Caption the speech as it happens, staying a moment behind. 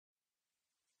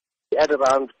At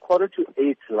around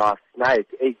 7:45 last night,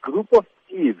 a group of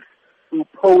thieves who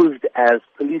posed as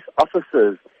police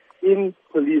officers in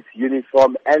police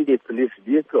uniform and a police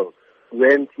vehicle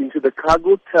went into the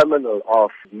cargo terminal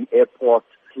of the airport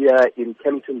here in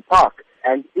Kempton Park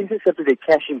and intercepted a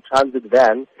cash-in-transit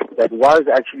van that was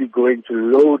actually going to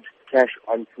load cash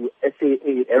onto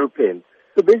SAA aeroplanes.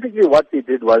 So basically what they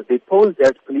did was they posed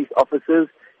as police officers,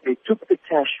 they took the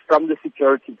cash from the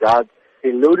security guards,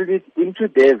 they loaded it into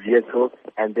their vehicle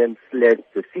and then fled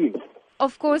the scene.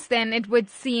 Of course, then, it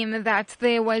would seem that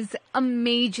there was a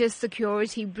major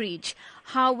security breach.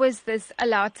 How was this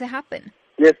allowed to happen?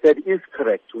 Yes, that is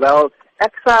correct. Well,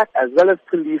 AXA, as well as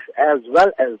police, as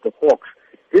well as the Hawks,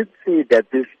 did say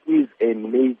that this is a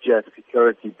major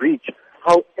security breach.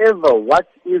 However, what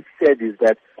is said is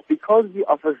that because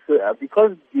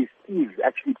these thieves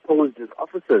actually posed as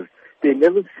officers, they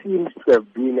never seemed to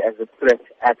have been as a threat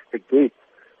at the gate.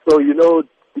 So,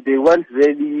 they weren't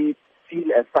really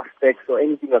seen as suspects or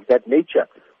anything of that nature,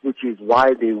 which is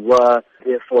why they were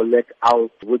therefore let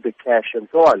out with the cash and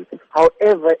so on.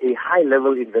 However, a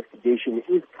high-level investigation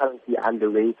is currently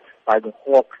underway by the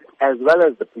Hawks as well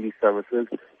as the police services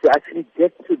to actually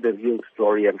get to the real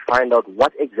story and find out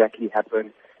what exactly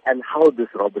happened and how this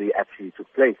robbery actually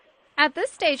took place. At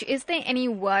this stage, is there any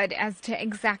word as to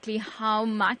exactly how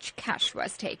much cash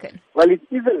was taken? Well, it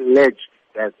is alleged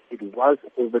that it was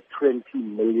over 20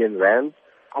 million rands.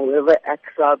 However,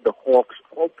 AXA, the Hawks,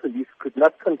 or police could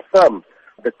not confirm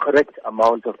the correct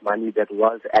amount of money that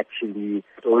was actually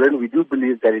stolen. We do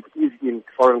believe that it is in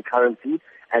foreign currency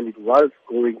and it was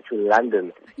going to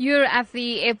London. You're at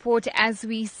the airport as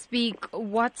we speak.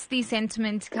 What's the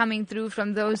sentiment coming through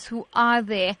from those who are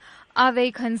there? Are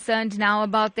they concerned now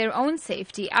about their own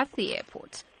safety at the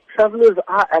airport? Travelers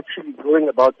are actually going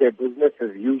about their business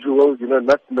as usual,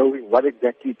 not knowing what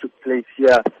exactly took place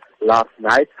here last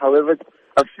night. However,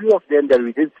 a few of them that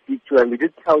we did speak to, and we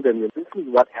did tell them, this is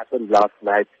what happened last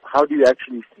night. How do you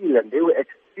actually feel? And they were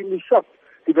extremely shocked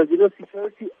because,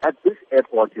 security at this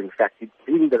airport, in fact, it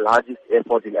being the largest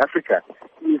airport in Africa,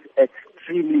 is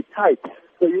extremely tight.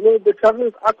 So, the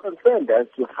travelers are concerned as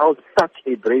to how such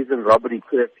a brazen robbery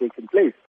could have taken place.